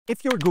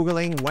If you're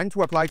Googling when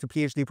to apply to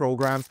PhD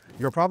programs,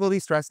 you're probably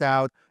stressed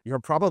out, you're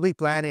probably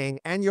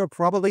planning, and you're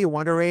probably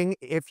wondering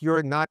if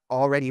you're not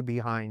already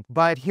behind.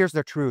 But here's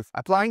the truth.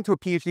 Applying to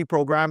PhD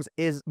programs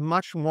is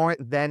much more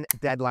than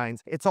deadlines.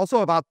 It's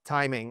also about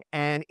timing.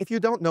 And if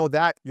you don't know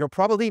that, you're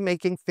probably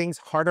making things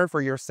harder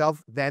for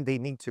yourself than they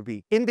need to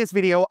be. In this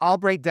video, I'll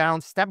break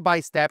down step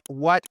by step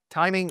what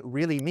timing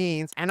really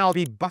means, and I'll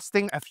be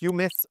busting a few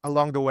myths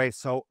along the way.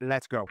 So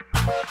let's go.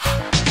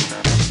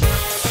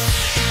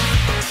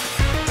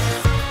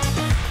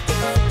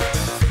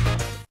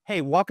 Hey,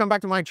 welcome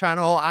back to my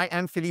channel. I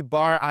am Philippe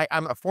Barr. I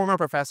am a former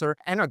professor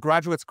and a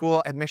graduate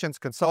school admissions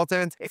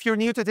consultant. If you're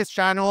new to this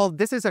channel,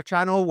 this is a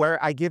channel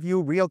where I give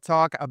you real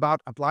talk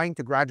about applying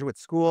to graduate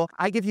school.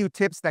 I give you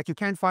tips that you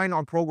can't find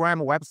on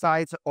program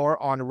websites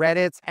or on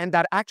Reddit, and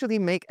that actually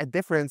make a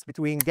difference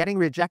between getting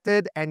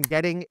rejected and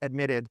getting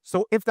admitted.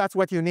 So if that's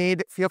what you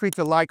need, feel free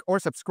to like or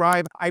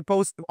subscribe. I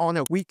post on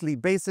a weekly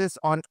basis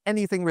on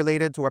anything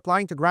related to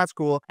applying to grad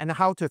school and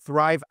how to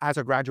thrive as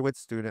a graduate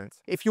student.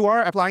 If you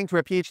are applying to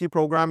a PhD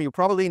program, you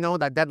probably know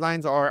that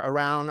deadlines are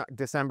around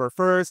December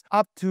 1st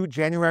up to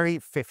January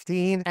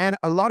 15, and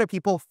a lot of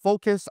people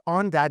focus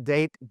on that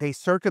date. They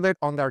circle it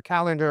on their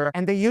calendar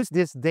and they use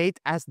this date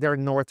as their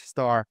North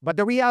Star. But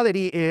the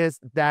reality is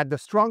that the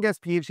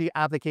strongest PhD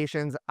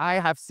applications I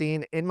have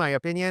seen, in my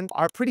opinion,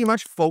 are pretty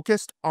much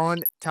focused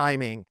on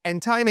timing.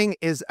 And timing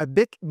is a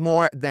bit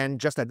more than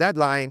just a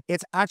deadline.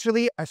 It's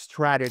actually a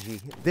strategy.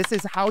 This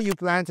is how you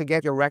plan to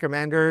get your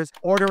recommenders,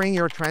 ordering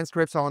your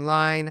transcripts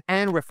online,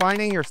 and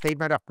refining your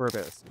statement of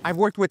purpose. I've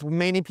worked with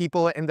many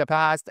people in the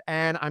past,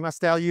 and I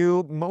must tell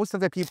you, most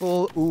of the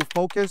people who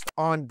focused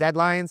on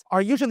deadlines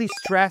are usually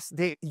stressed.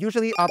 They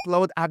usually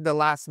upload at the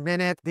last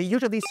minute. They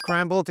usually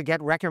scramble to get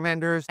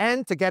recommenders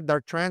and to get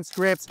their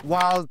transcripts,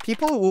 while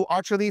people who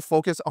actually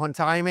focus on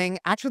timing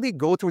actually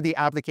go through the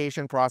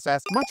application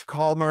process much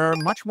calmer,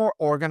 much more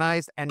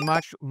organized, and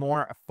much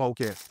more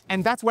focused.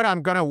 And that's what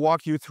I'm gonna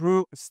walk you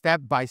through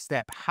step by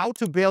step, how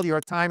to build your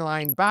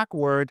timeline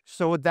backward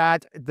so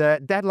that the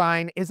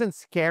deadline isn't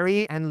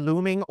scary and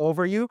looming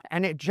over you,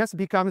 and it just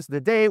becomes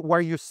the day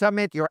where you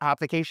submit your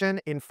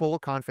application in full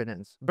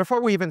confidence. Before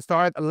we even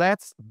start,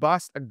 let's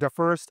bust the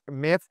first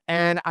myth.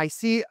 And I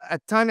see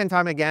time and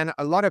time again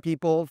a lot of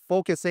people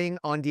focusing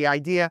on the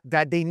idea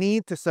that they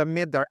need to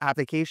submit their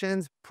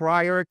applications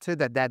prior to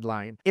the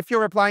deadline. If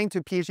you're applying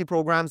to PhD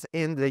programs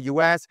in the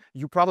US,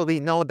 you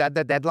probably know that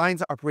the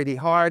deadlines are pretty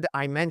hard.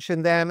 I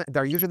mentioned them.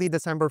 They're usually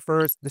December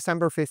 1st,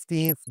 December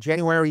 15th,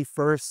 January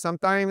 1st,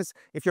 sometimes,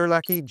 if you're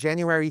lucky,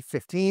 January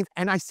 15th.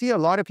 And I see a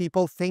lot of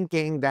people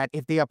thinking that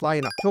if they apply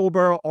in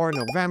October or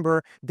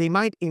November, they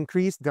might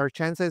increase their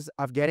chances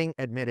of getting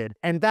admitted.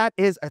 And that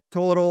is a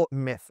total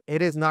myth.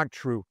 It is not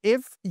true.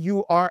 If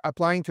you are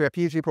applying to a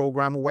PhD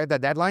program where the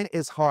deadline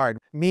is hard,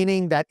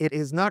 meaning that it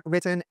is not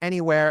written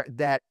anywhere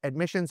that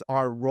admissions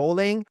are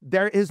rolling,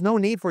 there is no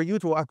need for you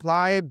to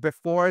apply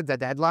before the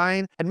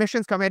deadline.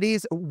 Admissions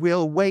committees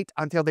will wait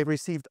until they've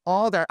received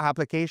all their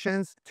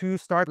applications to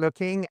start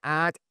looking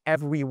at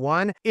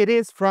everyone. It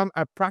is, from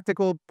a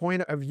practical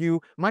point of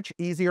view, much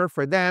easier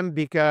for them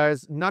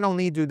because not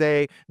only do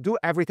they do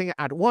everything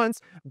at once,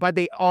 but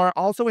they are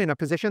also in a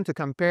position to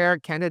compare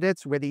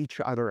candidates with each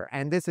other.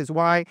 And this is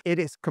why it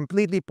is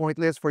completely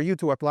pointless for you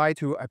to apply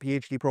to a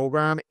PhD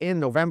program in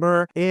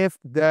November if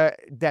the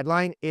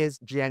deadline is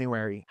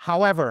January.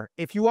 However,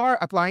 if you are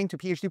applying to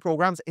PhD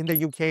programs in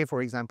the UK,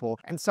 for example,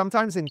 and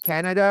sometimes in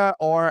Canada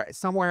or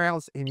somewhere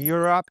else in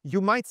Europe,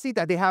 you might see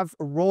that they have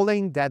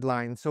rolling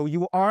deadlines. So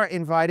you are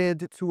invited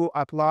to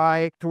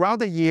apply throughout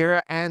the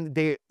year, and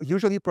they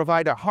usually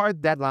provide a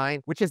hard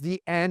deadline, which is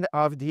the end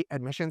of the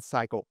admissions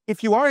cycle.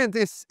 If you are in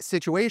this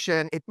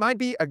situation, it might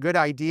be a good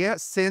idea,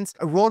 since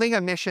rolling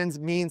admissions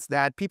means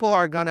that people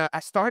are gonna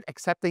start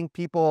accepting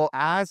people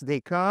as they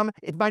come.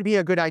 It might be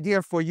a good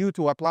idea for you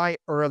to apply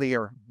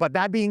earlier. But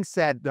that being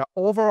said, the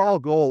overall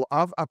goal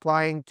of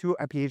applying to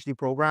a PhD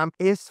program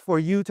is for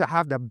you to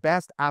have the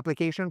best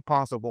application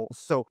possible.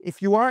 So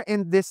if you are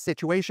in this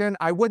situation,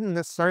 I wouldn't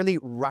necessarily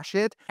rush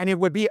it, and it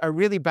would be a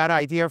really bad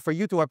idea for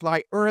you to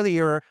apply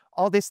earlier.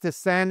 All this to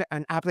send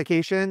an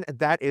application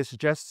that is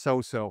just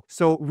so-so.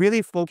 So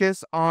really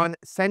focus on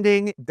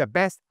sending the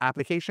best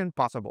application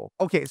possible.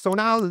 Okay, so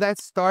now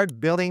let's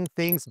start building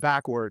things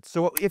backwards.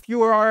 So if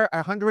you are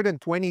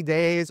 120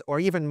 days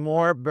or even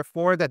more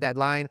before the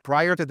deadline,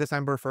 prior to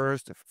December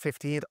 1st,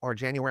 15th, or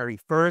January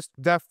 1st,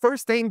 the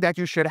first thing that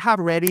you should have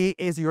ready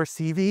is your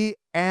CV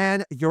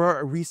and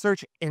your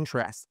research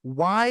interests.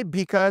 Why?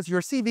 Because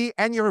your CV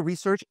and your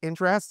research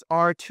interests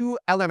are two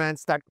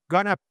elements that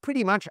gonna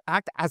pretty much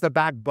act as a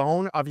backbone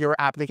backbone of your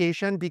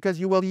application because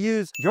you will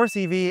use your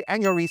CV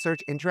and your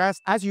research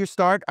interest as you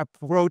start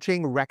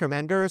approaching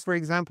recommenders, for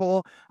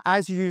example,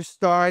 as you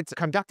start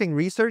conducting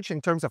research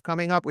in terms of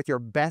coming up with your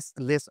best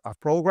list of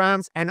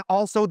programs, and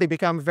also they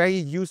become very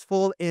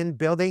useful in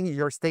building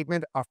your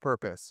statement of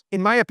purpose.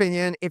 In my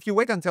opinion, if you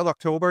wait until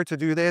October to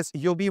do this,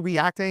 you'll be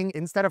reacting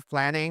instead of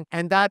planning,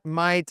 and that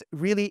might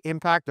really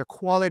impact the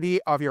quality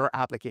of your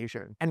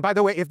application. And by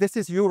the way, if this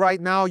is you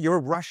right now, you're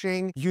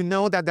rushing, you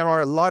know that there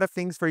are a lot of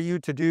things for you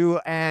to do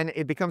and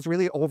it becomes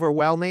really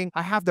overwhelming,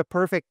 I have the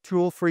perfect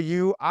tool for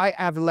you. I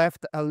have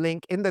left a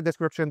link in the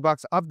description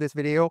box of this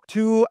video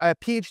to a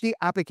PhD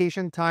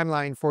application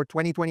timeline for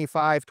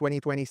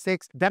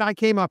 2025-2026 that I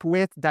came up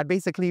with that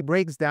basically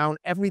breaks down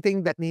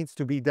everything that needs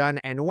to be done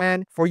and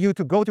when for you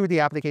to go through the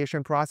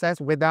application process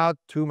without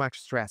too much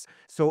stress.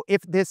 So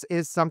if this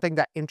is something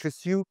that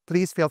interests you,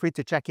 please feel free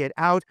to check it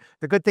out.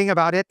 The good thing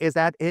about it is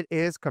that it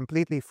is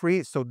completely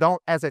free, so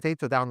don't hesitate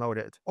to download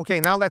it. Okay,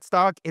 now let's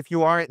talk if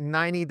you are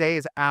 90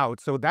 days out.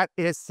 So that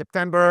is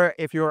September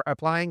if you're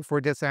applying for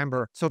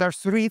December. So there's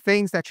 3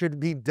 things that should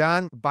be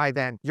done by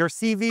then. Your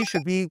CV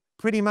should be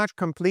pretty much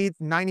complete,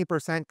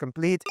 90%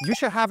 complete. You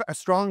should have a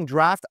strong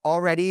draft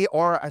already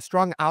or a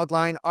strong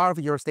outline of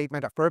your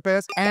statement of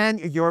purpose,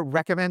 and your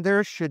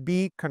recommenders should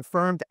be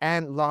confirmed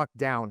and locked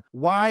down.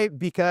 Why?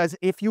 Because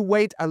if you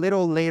wait a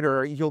little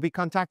later, you'll be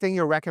contacting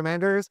your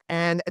recommenders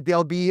and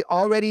they'll be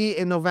already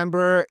in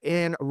November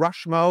in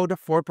rush mode.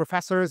 For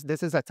professors,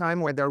 this is a time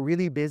where they're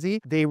really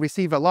busy. They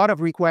receive a lot of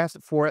requests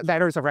for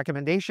letters of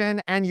recommendation,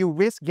 and you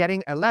risk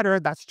getting a letter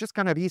that's just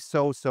gonna be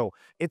so-so.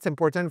 It's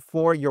important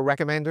for your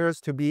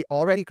recommenders to be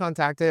already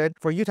contacted,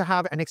 for you to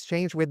have an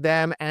exchange with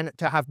them and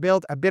to have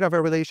built a bit of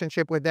a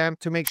relationship with them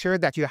to make sure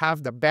that you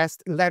have the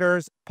best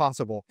letters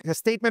possible. The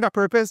statement of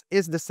purpose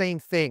is the same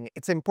thing.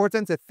 It's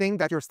important to think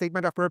that your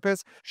statement of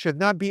purpose should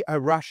not be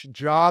a rush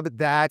job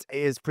that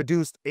is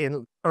produced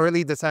in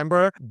early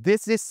December.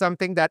 This is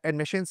something that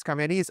admissions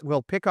committees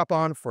will pick up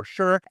on for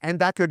sure, and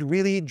that could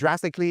really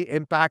drastically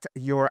impact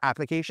your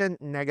application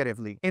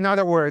negatively. In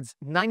other words,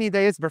 90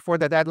 days before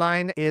the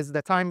deadline is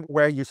the time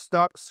where you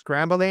stop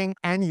scrambling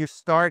and you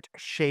start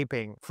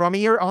shaping. From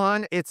here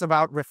on, it's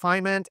about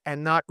refinement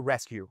and not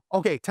rescue.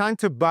 Okay, time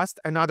to bust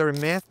another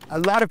myth. A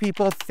lot of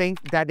people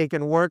think that they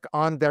can work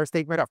on their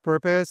statement of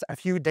purpose a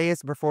few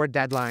days before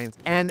deadlines,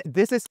 and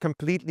this is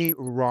completely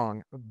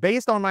wrong.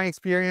 Based on my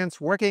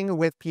experience working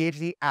with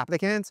PhD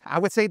applicants, I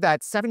would say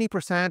that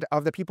 70%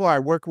 of the people I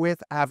work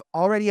with have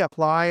already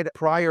applied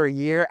prior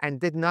year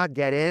and did not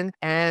get in.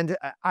 And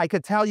I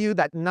could tell you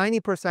that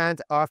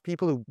 90% of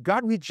people who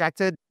got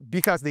rejected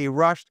because they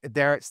rushed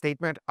their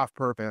statement of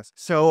purpose.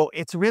 So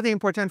it's really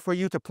important for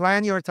you to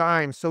plan your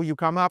time so you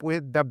come up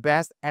with the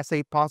best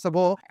essay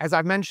possible. As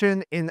I've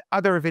mentioned in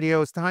other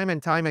videos time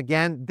and time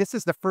again, this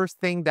is the first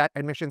thing that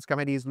admissions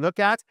committees look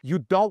at. You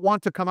don't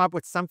want to come up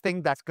with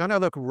something that's gonna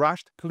look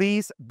rushed.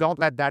 Please don't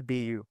let that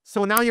be you.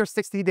 So now you're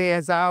 60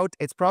 days out,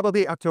 it's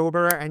probably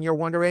October, and you're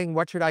wondering,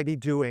 what should I be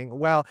doing?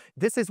 Well,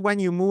 this is when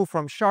you move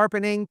from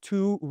sharpening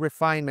to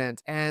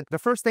refinement. And the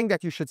first thing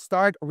that you should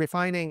start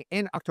refining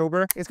in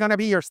October is going to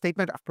be your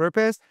statement of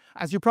purpose.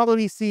 As you've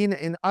probably seen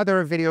in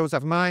other videos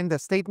of mine, the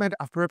statement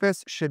of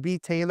purpose should be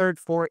tailored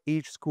for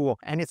each school.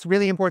 And it's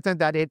really important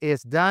that it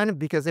is done,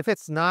 because if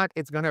it's not,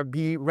 it's going to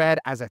be read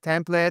as a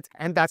template,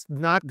 and that's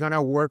not going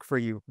to work for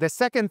you. The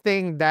second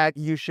thing that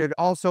you should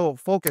also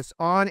focus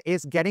on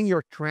is getting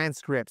your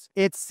transcripts.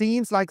 It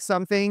seems like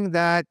something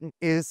that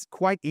is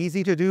quite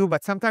easy to do,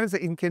 but sometimes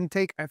it can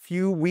take a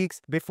few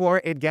weeks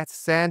before it gets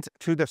sent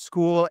to the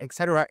school,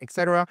 etc.,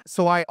 etc.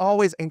 So I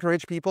always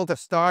encourage people to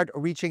start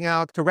reaching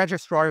out to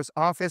registrar's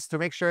office to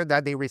make sure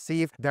that they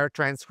receive their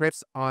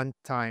transcripts on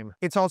time.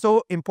 It's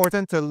also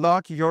important to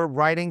lock your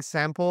writing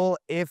sample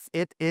if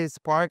it is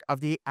part of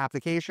the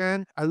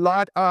application. A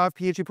lot of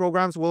PhD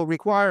programs will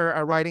require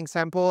a writing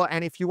sample,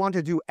 and if you want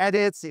to do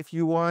edits, if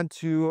you want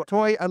to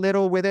toy a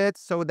little with it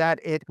so that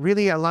it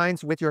really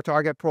aligns with your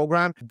target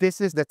program,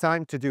 this is the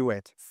time to do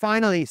it.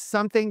 Finally,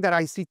 something that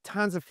I see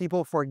tons of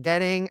people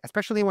forgetting,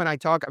 especially when I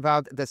talk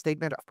about the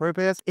statement of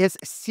purpose, is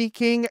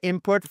seeking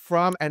input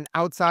from an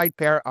outside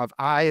pair of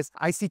eyes.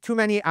 I see too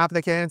many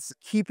applicants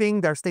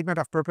keeping their statement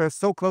of purpose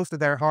so close to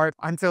their heart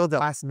until the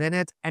last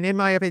minute. And in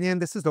my opinion,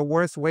 this is the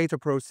worst way to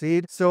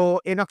proceed.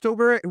 So in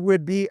October, it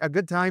would be a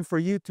good time for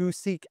you to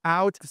seek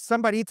out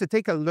somebody to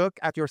take a look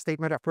at your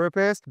statement of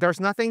purpose. There's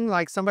nothing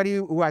like somebody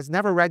who has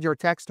never read your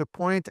text to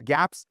point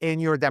gaps in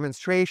your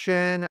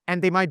demonstration,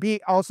 and they might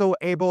be also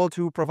able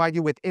to provide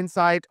you with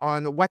insight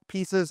on what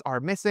pieces are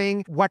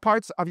missing, what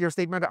parts of your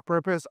statement of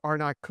purpose are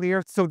not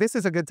clear. So this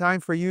is a good time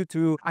for you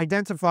to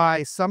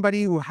identify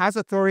somebody who has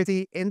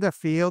authority in the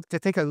field to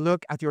take a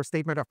look at your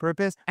statement of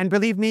purpose. And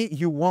believe me,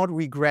 you won't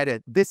regret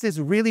it. This is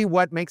really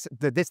what makes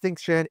the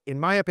distinction, in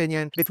my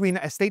opinion, between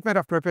a statement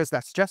of purpose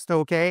that's just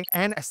okay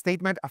and a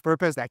statement of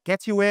purpose that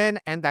gets you in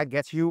and that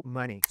gets you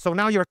money. So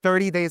now you're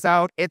 30 days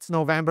out, it's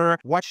November.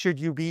 What should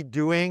you be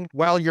doing?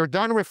 Well, you're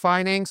done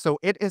refining beginning, so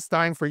it is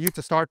time for you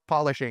to start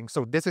polishing.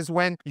 So this is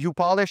when you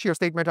polish your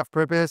statement of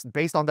purpose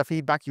based on the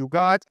feedback you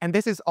got. And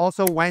this is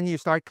also when you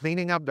start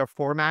cleaning up the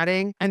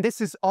formatting. And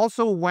this is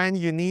also when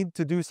you need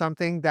to do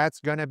something that's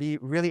gonna be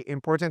really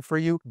important for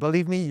you.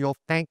 Believe me, you'll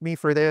thank me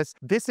for this.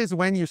 This is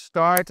when you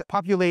start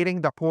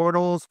populating the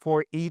portals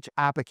for each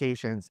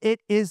applications. It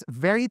is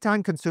very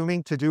time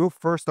consuming to do,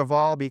 first of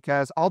all,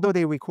 because although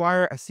they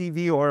require a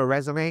CV or a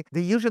resume,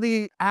 they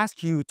usually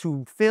ask you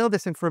to fill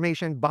this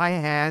information by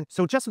hand.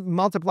 So just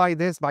multiply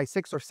this by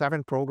 6 or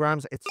 7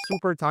 programs. It's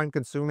super time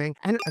consuming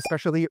and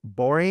especially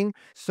boring.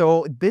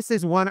 So this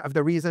is one of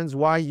the reasons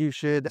why you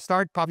should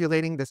start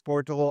populating this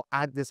portal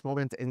at this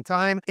moment in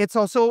time. It's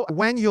also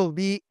when you'll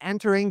be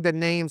entering the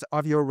names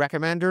of your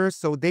recommenders,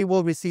 so they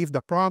will receive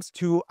the prompts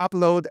to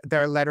upload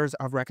their letters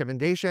of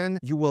recommendation.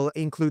 You will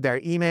include their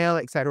email,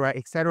 etc.,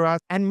 etc.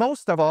 And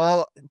most of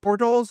all,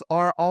 portals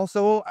are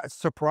also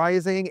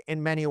surprising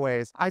in many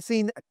ways. I've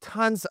seen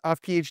tons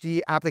of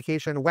PhD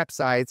application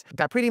websites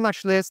that pretty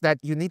much list that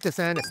you need to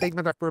send a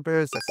statement of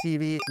purpose, a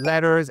CV,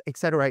 letters,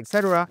 etc.,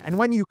 etc. And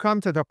when you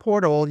come to the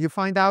portal, you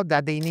find out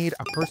that they need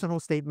a personal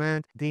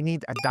statement, they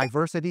need a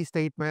diversity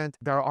statement,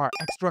 there are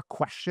extra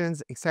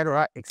questions,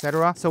 etc.,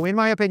 etc. So in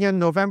my opinion,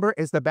 November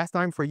is the best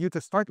time for you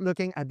to start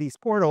looking at these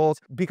portals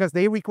because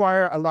they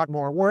require a lot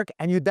more work,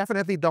 and you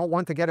definitely don't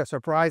want to get a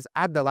surprise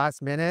at the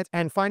last minute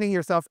and finding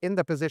yourself in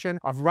the position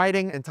of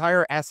writing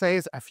entire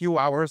essays a few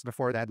hours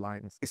before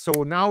deadlines.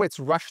 So now it's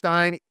rush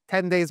time,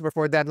 10 days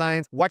before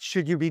deadlines. What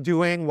should you be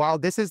doing? Well,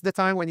 this is the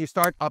time when you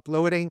start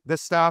uploading the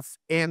stuff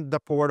in the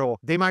portal.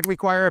 They might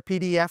require a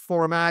PDF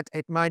format.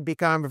 It might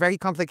become very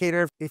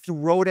complicated if you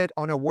wrote it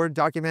on a Word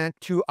document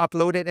to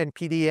upload it in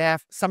PDF.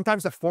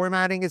 Sometimes the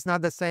formatting is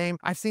not the same.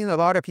 I've seen a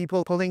lot of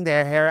people pulling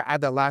their hair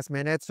at the last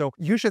minute. So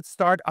you should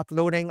start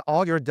uploading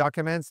all your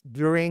documents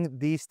during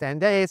these 10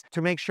 days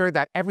to make sure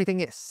that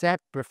everything is set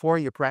before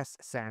you press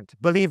send.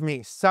 Believe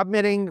me,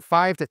 submitting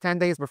 5 to 10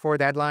 days before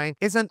deadline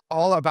isn't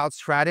all about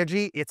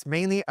strategy. It's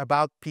mainly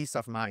about peace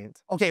of mind.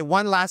 Okay,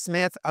 one last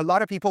myth. A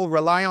lot of people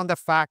rely on the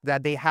fact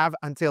that they have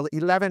until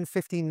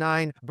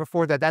 11:59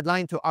 before the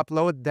deadline to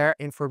upload their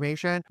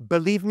information.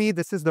 Believe me,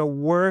 this is the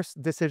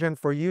worst decision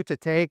for you to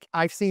take.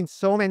 I've seen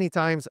so many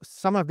times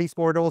some of these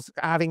portals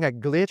having a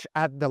glitch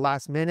at the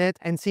last minute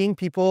and seeing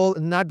people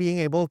not being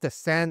able to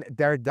send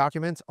their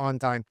documents on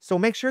time. So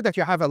make sure that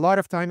you have a lot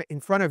of time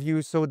in front of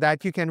you so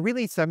that you can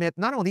really submit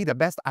not only the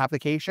best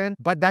application,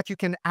 but that you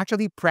can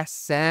actually press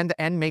send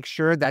and make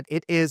sure that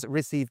it is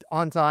received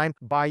on time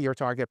by your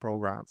target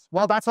programs.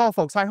 Well, that's all,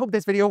 folks. I hope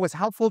this video was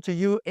helpful to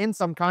you in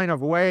some kind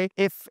of way.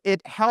 If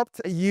it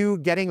helped you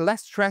getting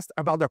less stressed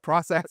about the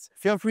process,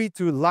 feel free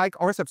to like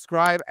or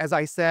subscribe. As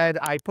I said,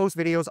 I post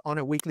videos on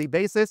a weekly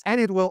basis, and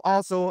it will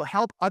also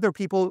help other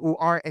people who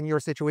are in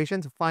your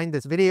situation to find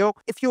this video.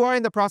 If you are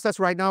in the process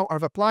right now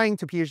of applying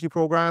to PhD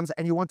programs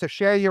and you want to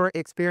share your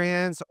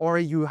experience or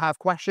you have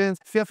questions,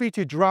 feel free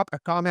to drop a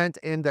comment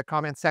in the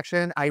comment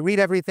section. I read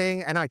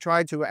everything and I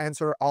try to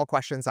answer all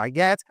questions I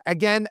get.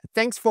 Again,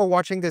 thanks for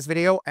watching this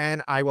video,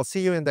 and I will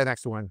see you in the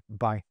next one.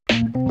 Bye.